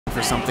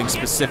for something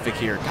specific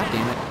here. God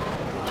damn it.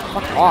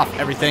 Fuck off,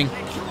 everything.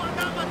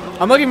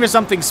 I'm looking for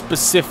something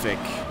specific.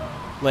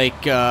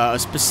 Like, a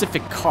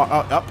specific car.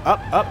 Oh,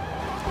 up.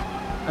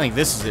 I think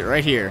this is it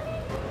right here.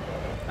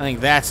 I think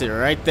that's it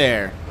right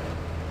there.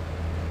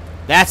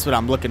 That's what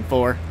I'm looking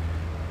for.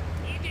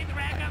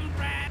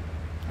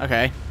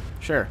 Okay,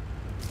 sure.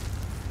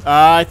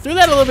 I threw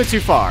that a little bit too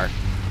far.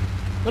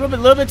 A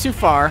little bit too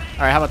far. All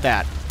right, how about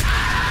that?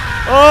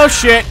 Oh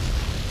shit!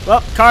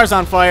 Well, car's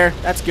on fire.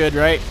 That's good,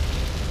 right?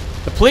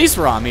 The police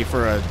were on me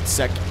for a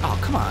sec. Oh,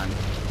 come on.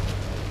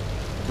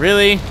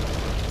 Really?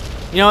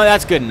 You know what?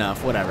 That's good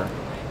enough. Whatever.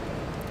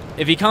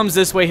 If he comes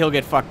this way, he'll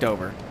get fucked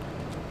over.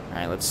 All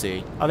right, let's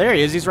see. Oh, there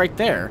he is. He's right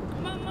there.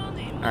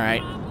 All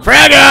right.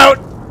 Frag out!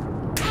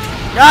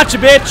 Gotcha,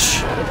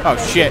 bitch! Oh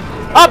shit!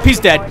 Oh, he's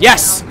dead.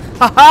 Yes!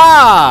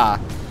 Ha-ha!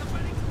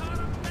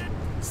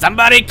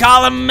 Somebody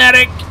call a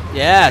medic!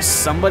 Yes,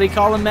 somebody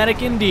call a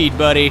medic indeed,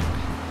 buddy.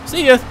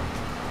 See ya.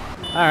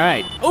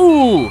 Alright.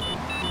 Ooh!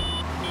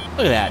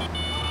 Look at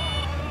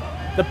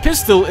that. The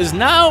pistol is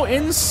now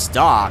in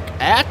stock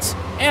at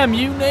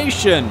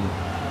Ammunition.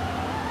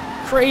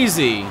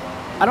 Crazy.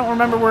 I don't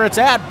remember where it's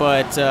at,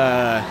 but,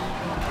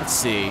 let's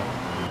see.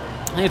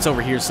 I think it's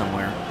over here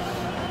somewhere.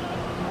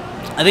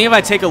 I think if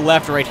I take a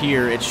left right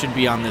here, it should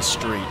be on this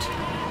street.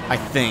 I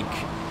think.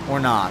 Or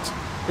not.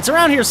 It's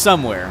around here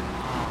somewhere.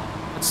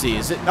 Let's see,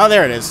 is it? Oh,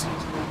 there it is.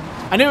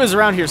 I knew it was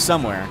around here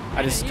somewhere.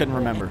 I just couldn't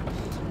remember.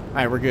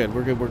 Alright, we're good.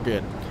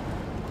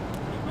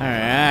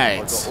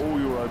 Alright.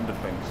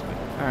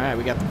 Alright,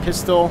 we got the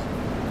pistol.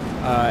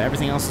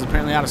 Everything else is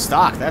apparently out of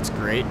stock. That's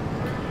great.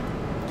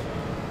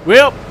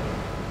 Well,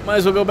 might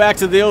as well go back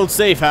to the old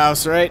safe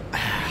house, right?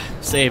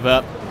 Save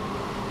up.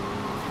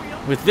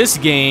 With this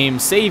game,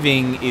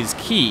 saving is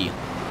key.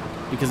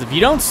 Because if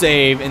you don't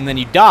save and then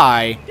you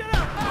die...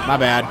 My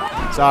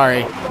bad.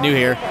 Sorry. New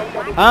here.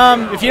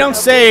 If you don't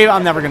save...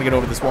 I'm never going to get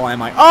over this wall,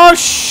 am I? Oh,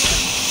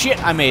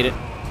 shit! I made it.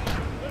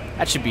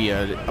 That should be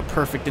a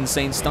perfect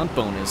insane stunt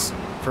bonus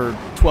for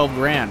 12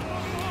 grand.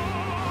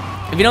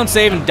 If you don't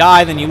save and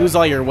die, then you lose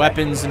all your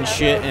weapons and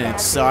shit, and it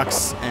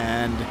sucks,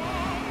 and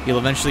you'll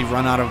eventually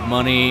run out of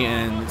money,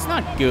 and it's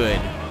not good.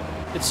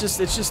 It's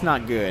just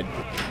not good.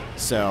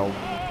 So...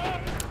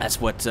 that's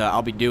what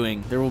I'll be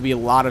doing. There will be a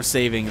lot of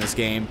saving in this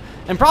game,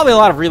 and probably a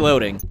lot of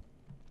reloading.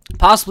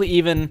 Possibly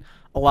even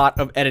a lot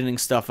of editing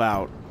stuff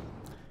out.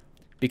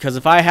 Because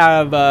if I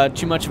have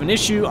too much of an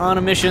issue on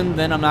a mission,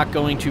 then I'm not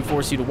going to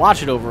force you to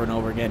watch it over and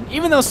over again.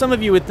 Even though some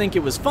of you would think it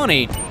was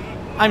funny,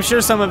 I'm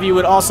sure some of you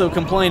would also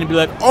complain and be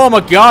like, oh my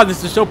god,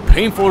 this is so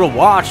painful to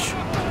watch.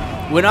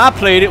 When I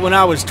played it when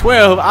I was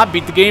 12, I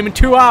beat the game in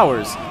 2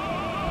 hours.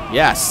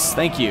 Yes,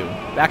 thank you.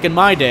 Back in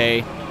my day,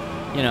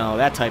 you know,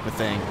 that type of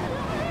thing.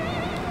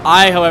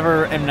 I,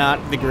 however, am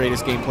not the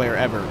greatest game player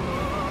ever,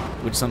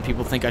 which some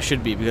people think I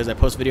should be because I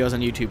post videos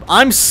on YouTube.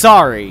 I'm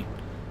sorry.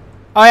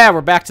 Oh yeah,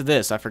 we're back to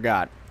this. I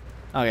forgot.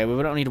 Okay, well,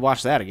 we don't need to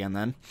watch that again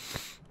then.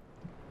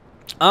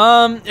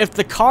 If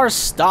the car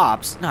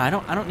stops, no, I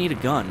don't need a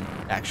gun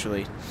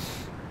actually.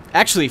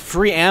 Actually,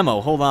 free ammo.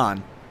 Hold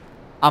on.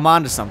 I'm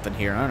onto something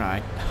here, aren't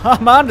I?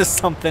 I'm onto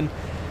something.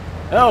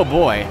 Oh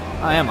boy,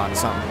 I am onto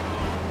something.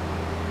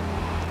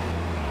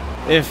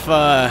 If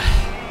oh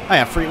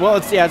yeah, free. Well,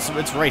 it's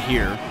right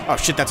here. Oh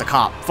shit, that's a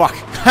cop. Fuck.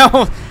 That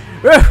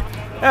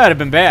would have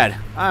been bad.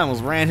 I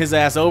almost ran his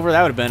ass over.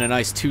 That would have been a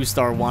nice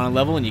 2-star wanted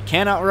level, and you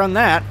can't outrun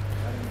that.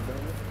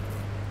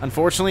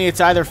 Unfortunately, it's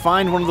either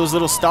find one of those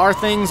little star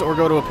things or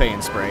go to a pay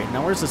and spray.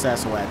 Now, where's this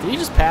asshole at? Did he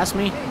just pass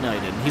me? No, he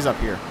didn't. He's up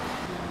here.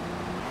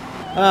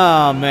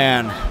 Oh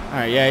man. All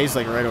right, yeah, he's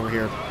like right over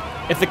here.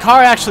 If the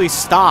car actually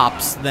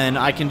stops, then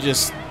I can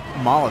just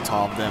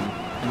Molotov them,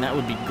 and that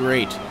would be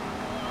great.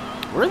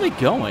 Where are they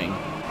going?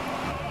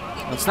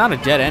 It's not a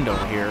dead end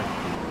over here.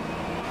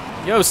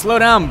 Yo, slow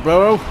down,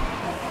 bro.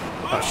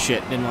 Oh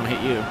shit, didn't want to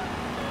hit you.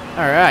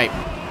 Alright.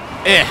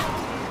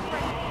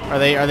 Are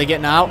they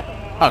getting out?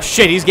 Oh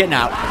shit, he's getting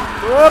out.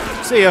 Whoop,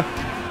 see ya.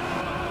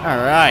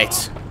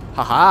 Alright.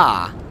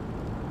 Haha.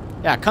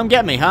 Yeah, come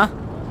get me, huh?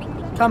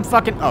 Come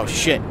fucking... Oh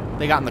shit,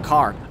 they got in the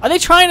car. Are they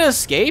trying to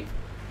escape?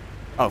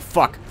 Oh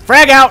fuck.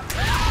 Frag out!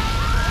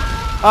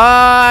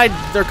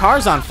 Their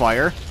car's on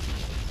fire.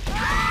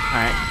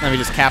 Alright, let me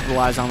just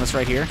capitalize on this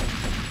right here.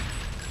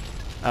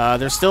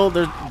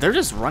 They're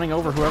just running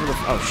over whoever the...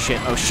 Oh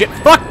shit,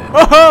 fuck!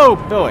 Oh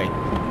boy!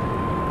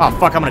 Oh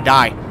fuck, I'm gonna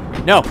die.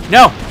 No,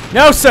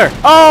 sir!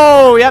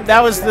 Oh, yep,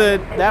 that was the...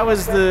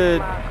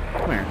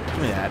 Come here,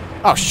 give me that.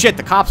 Oh shit,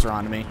 the cops are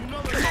onto me.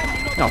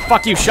 No,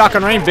 fuck you,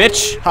 shotgun rain,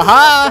 bitch!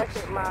 Haha!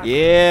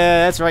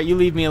 Yeah, that's right, you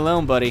leave me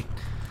alone, buddy.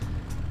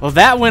 Well,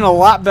 that went a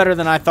lot better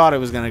than I thought it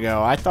was gonna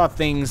go. I thought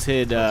things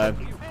had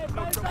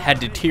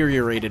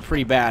deteriorated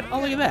pretty bad.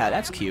 Oh, look at that,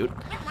 that's cute.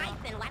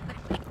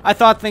 I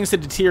thought things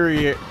had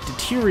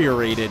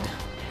deteriorated.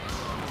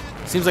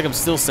 Seems like I'm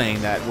still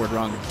saying that word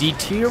wrong.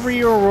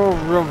 Deteriorated.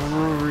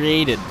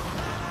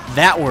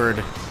 That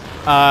word.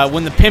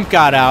 When the pimp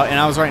got out and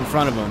I was right in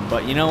front of him.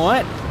 But you know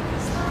what?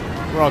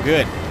 We're all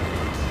good.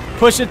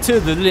 Push it to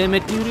the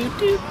limit. Doo -doo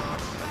 -doo.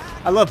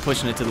 I love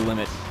pushing it to the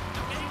limit.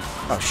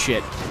 Oh,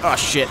 shit. Oh,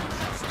 shit.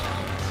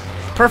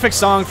 Perfect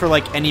song for,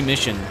 like, any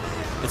mission.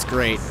 It's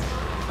great.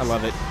 I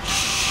love it.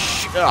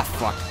 Shh. Oh,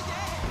 fuck.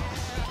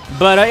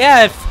 But,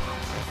 yeah,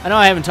 I know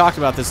I haven't talked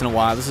about this in a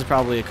while. This is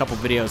probably a couple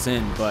videos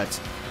in, but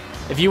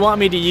if you want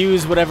me to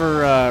use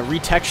whatever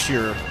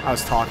retexture I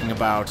was talking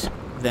about,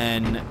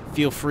 then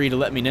feel free to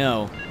let me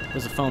know.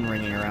 There's a phone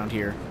ringing around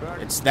here.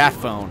 It's that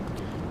phone.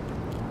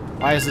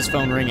 Why is this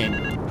phone ringing?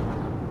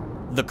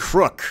 The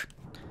Crook.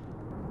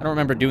 I don't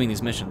remember doing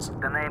these missions.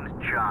 The name's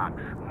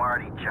Chonks,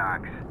 Marty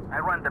Chonks. I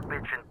run the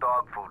bitchin'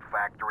 dog food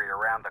factory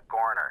around the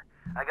corner.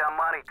 I got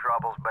money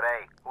troubles, but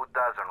hey, who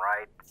doesn't,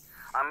 right?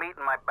 I'm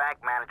meeting my bank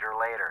manager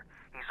later.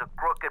 He's a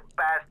crooked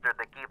bastard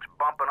that keeps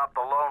bumping up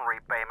the loan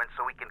repayment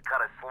so he can cut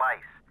a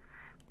slice.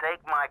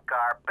 Take my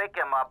car, pick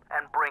him up,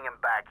 and bring him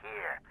back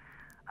here.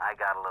 I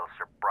got a little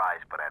surprise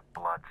for that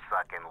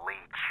blood-sucking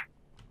leech.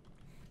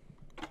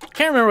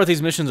 Can't remember what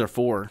these missions are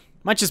for.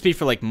 Might just be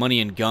for, like, money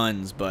and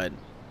guns, but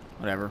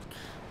whatever.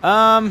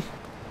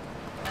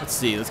 Let's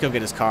see. Let's go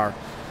get his car.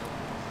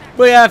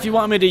 But yeah, if you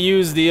want me to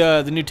use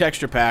the new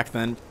texture pack,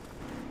 then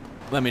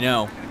let me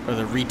know. Or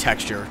the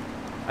retexture.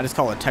 I just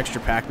call it texture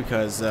pack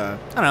because, I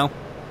don't know.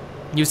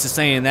 I'm used to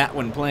saying that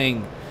when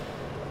playing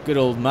good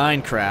old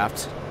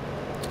Minecraft.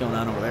 What's going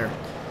on over there?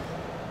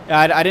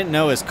 I didn't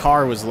know his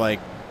car was, like...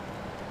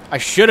 I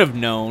should have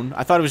known.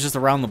 I thought it was just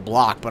around the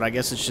block, but I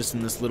guess it's just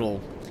in this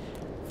little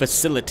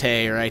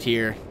facility right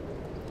here.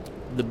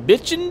 The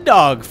bitchin'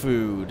 dog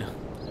food.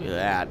 Look at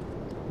that.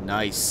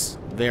 Nice.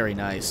 Very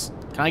nice.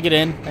 Can I get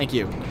in? Thank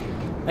you.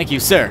 Thank you,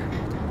 sir,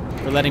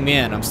 for letting me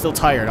in. I'm still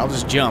tired. I'll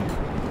just jump.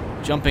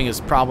 Jumping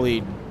is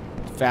probably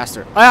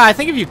faster. I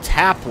think if you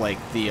tap, like,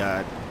 the,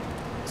 let's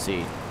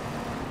see.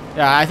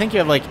 Yeah, I think you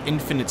have, like,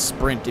 infinite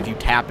sprint if you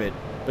tap it.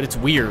 But it's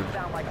weird.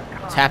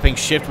 Tapping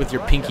shift with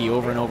your pinky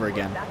over and over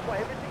again.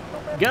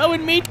 Go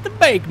and meet the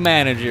bank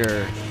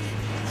manager.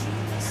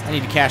 I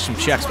need to cash some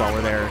checks while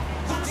we're there.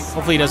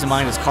 Hopefully he doesn't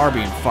mind his car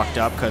being fucked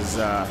up, because,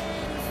 oh,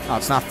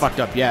 it's not fucked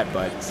up yet,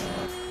 but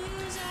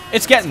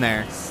it's getting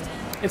there.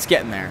 It's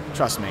getting there.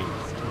 Trust me.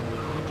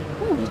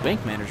 Ooh,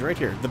 bank manager right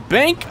here. The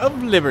Bank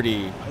of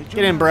Liberty.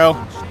 Get in, bro.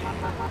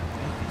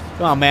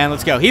 Come on, man.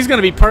 Let's go. He's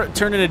going to be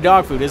turned into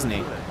dog food, isn't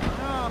he?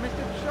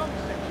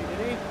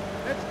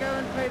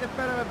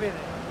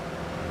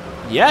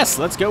 Yes,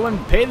 let's go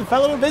and pay the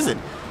fellow a visit.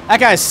 That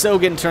guy's so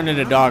getting turned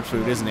into dog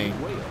food, isn't he?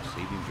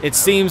 It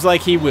seems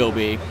like he will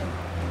be.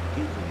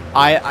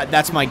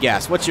 That's my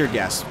guess. What's your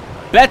guess?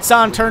 Bets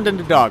on turned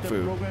into dog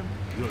food.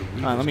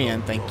 Come on, let me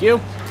in. Thank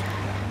you.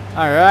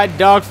 Alright,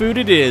 dog food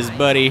it is,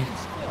 buddy.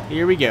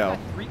 Here we go.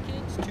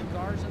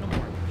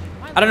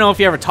 I don't know if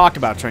you ever talked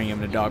about turning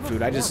him into dog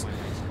food. I just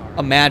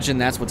imagine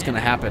that's what's going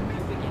to happen.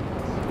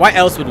 Why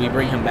else would we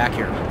bring him back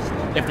here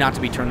if not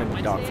to be turned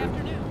into dog food?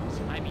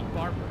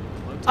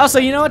 Also,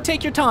 you know what?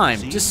 Take your time.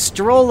 Just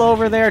stroll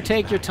over there.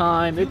 Take your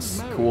time.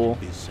 It's cool.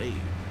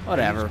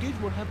 Whatever.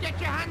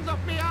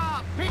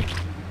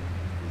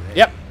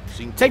 Yep.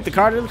 Take the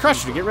car to the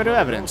crusher to get rid of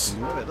evidence.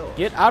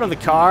 Get out of the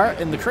car,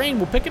 and the crane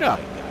will pick it up.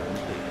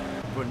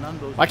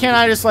 Why can't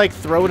I just, like,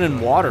 throw it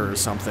in water or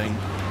something?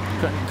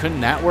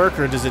 Couldn't that work,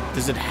 or does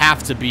it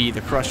have to be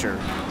the crusher?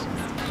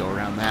 Go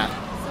around that.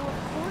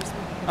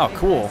 Oh,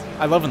 cool.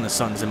 I love when the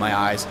sun's in my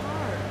eyes.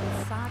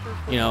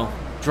 You know,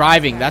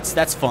 driving,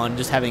 that's fun.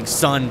 Just having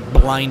sun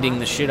blinding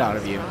the shit out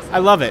of you. I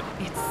love it.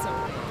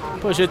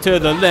 Push it to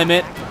the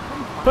limit.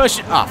 Push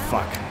it. Oh,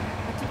 fuck.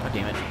 Oh,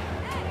 damn it.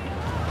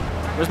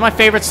 Where's my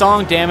favorite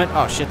song? Damn it.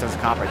 Oh, shit, there's a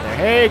cop right there.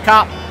 Hey,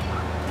 cop.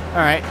 All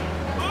right.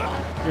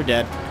 You're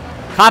dead.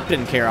 Cop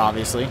didn't care,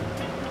 obviously.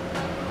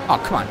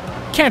 Oh, come on.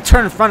 You can't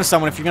turn in front of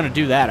someone if you're going to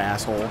do that,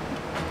 asshole.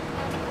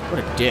 What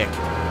a dick.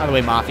 By the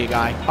way, Mafia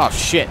guy. Oh,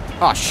 shit.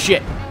 Oh,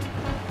 shit.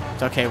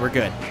 It's okay. We're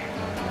good.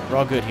 We're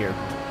all good here.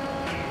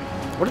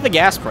 What are the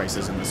gas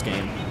prices in this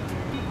game?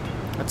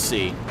 Let's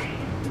see.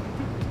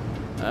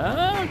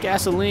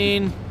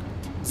 Gasoline.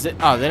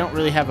 Oh, they don't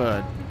really have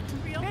a...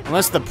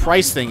 Unless the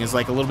price thing is,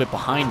 like, a little bit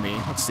behind me.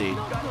 Let's see.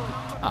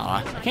 Aw,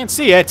 I can't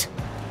see it.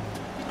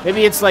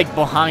 Maybe it's, like,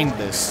 behind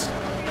this.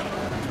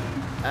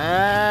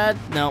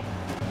 No.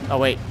 Oh,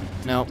 wait.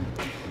 No.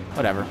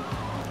 Whatever.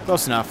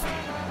 Close enough.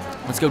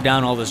 Let's go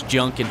down all this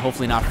junk and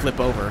hopefully not flip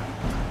over.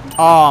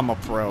 Oh, I'm a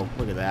pro.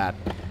 Look at that.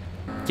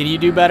 Can you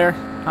do better?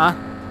 Huh?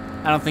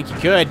 I don't think you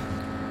could.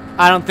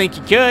 I don't think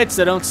you could,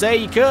 so don't say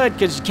you could,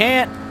 because you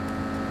can't.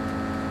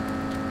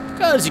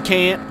 Because you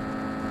can't.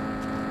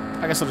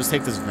 I guess I'll just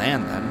take this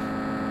van, then.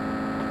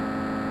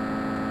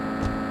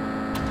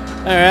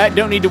 Alright,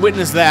 don't need to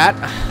witness that.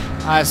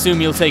 I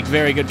assume you'll take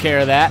very good care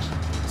of that.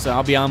 So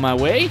I'll be on my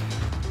way.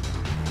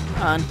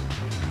 Come on.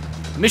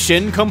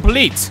 Mission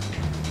complete.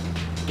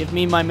 Give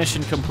me my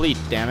mission complete,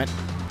 damn it.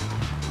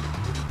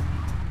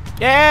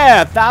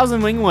 Yeah,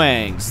 1,000 wing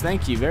wangs.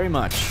 Thank you very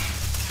much.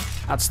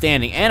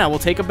 Outstanding. And I will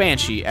take a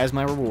Banshee as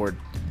my reward.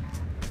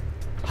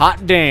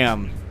 Hot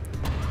damn.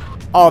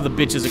 All the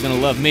bitches are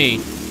gonna love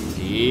me.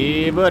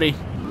 Yeah, buddy.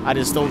 I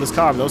just stole this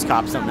car, but those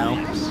cops don't know.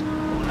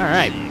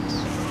 Alright.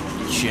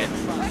 Shit.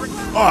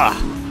 Ugh.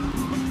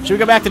 Should we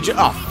go back to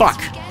oh,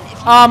 fuck.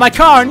 Oh, my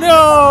car!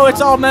 No!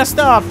 It's all messed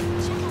up!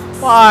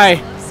 Why?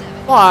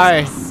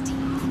 Why?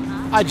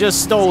 I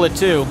just stole it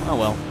too. Oh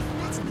well.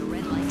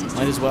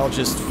 Might as well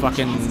just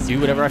fucking do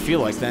whatever I feel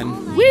like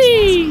then.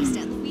 Whee!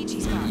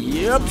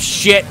 Yep,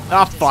 shit.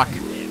 Oh, fuck.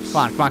 Come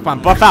on, come on, come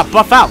on. Buff out,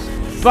 buff out!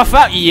 Buff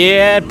out!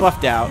 Yeah, it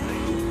buffed out.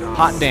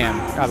 Hot damn.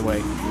 Out of the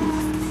way.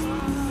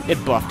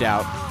 It buffed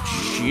out.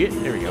 Shit.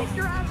 There we go.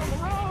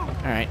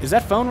 Alright, is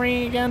that phone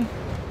ringing again?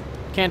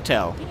 Can't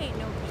tell.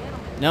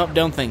 Nope,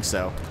 don't think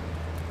so.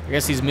 I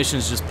guess these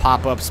missions just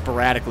pop up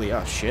sporadically.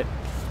 Oh, shit.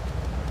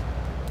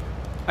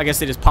 I guess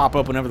they just pop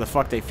up whenever the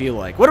fuck they feel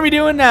like. What are we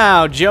doing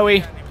now,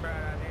 Joey?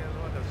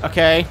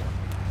 Okay.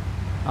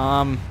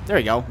 There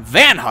we go.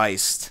 Van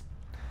heist.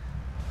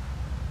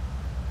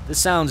 This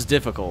sounds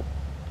difficult.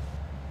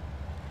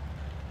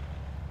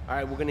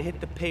 Alright, we're gonna hit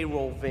the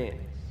payroll van.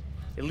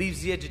 It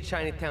leaves the edge of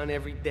Chinatown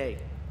every day.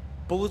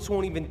 Bullets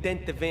won't even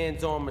dent the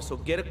van's armor, so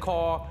get a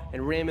car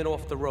and ram it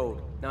off the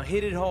road. Now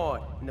hit it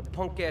hard, and the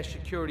punk-ass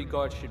security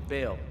guard should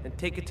bail. And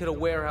take it to the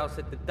warehouse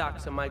at the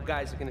docks, and my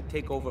guys are gonna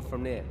take over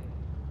from there.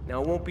 Now,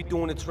 it won't be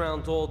doing its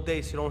rounds all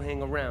day, so don't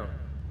hang around.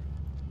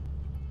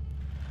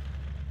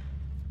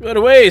 Right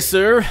away,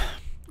 sir.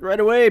 Right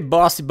away,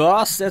 bossy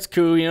boss. That's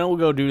cool, you know, we'll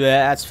go do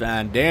that. That's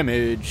fine.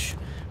 Damage.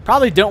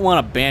 Probably don't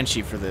want a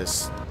Banshee for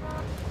this.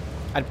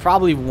 I'd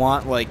probably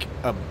want, like,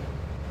 a...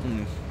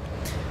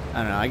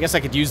 I don't know. I guess I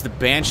could use the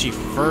Banshee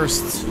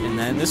first, and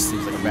then... This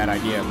seems like a bad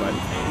idea, but...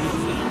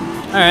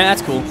 Alright,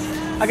 that's cool.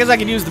 I guess I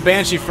could use the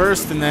Banshee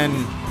first, and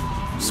then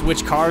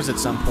switch cars at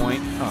some point.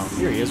 Oh,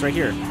 here he is, right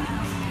here.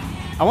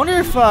 I wonder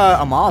if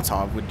a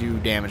Molotov would do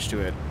damage to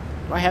it.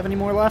 Do I have any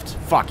more left?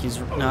 Fuck, he's...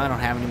 No, I don't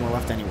have any more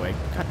left anyway.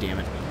 God damn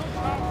it.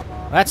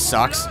 That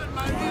sucks.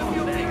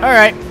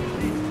 Alright.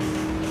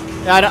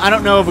 Yeah, I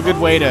don't know of a good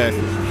way to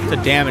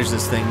damage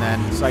this thing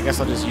then, so I guess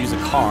I'll just use a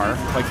car,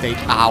 like they...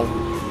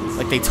 Ow.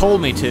 Like they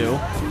told me to.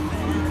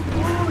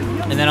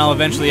 And then I'll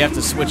eventually have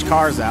to switch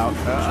cars out.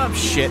 Oh,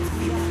 shit.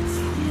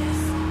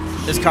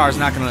 This car's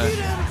not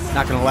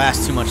gonna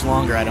last too much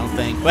longer, I don't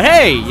think. But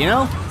hey, you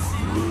know?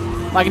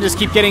 If I can just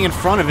keep getting in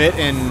front of it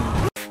and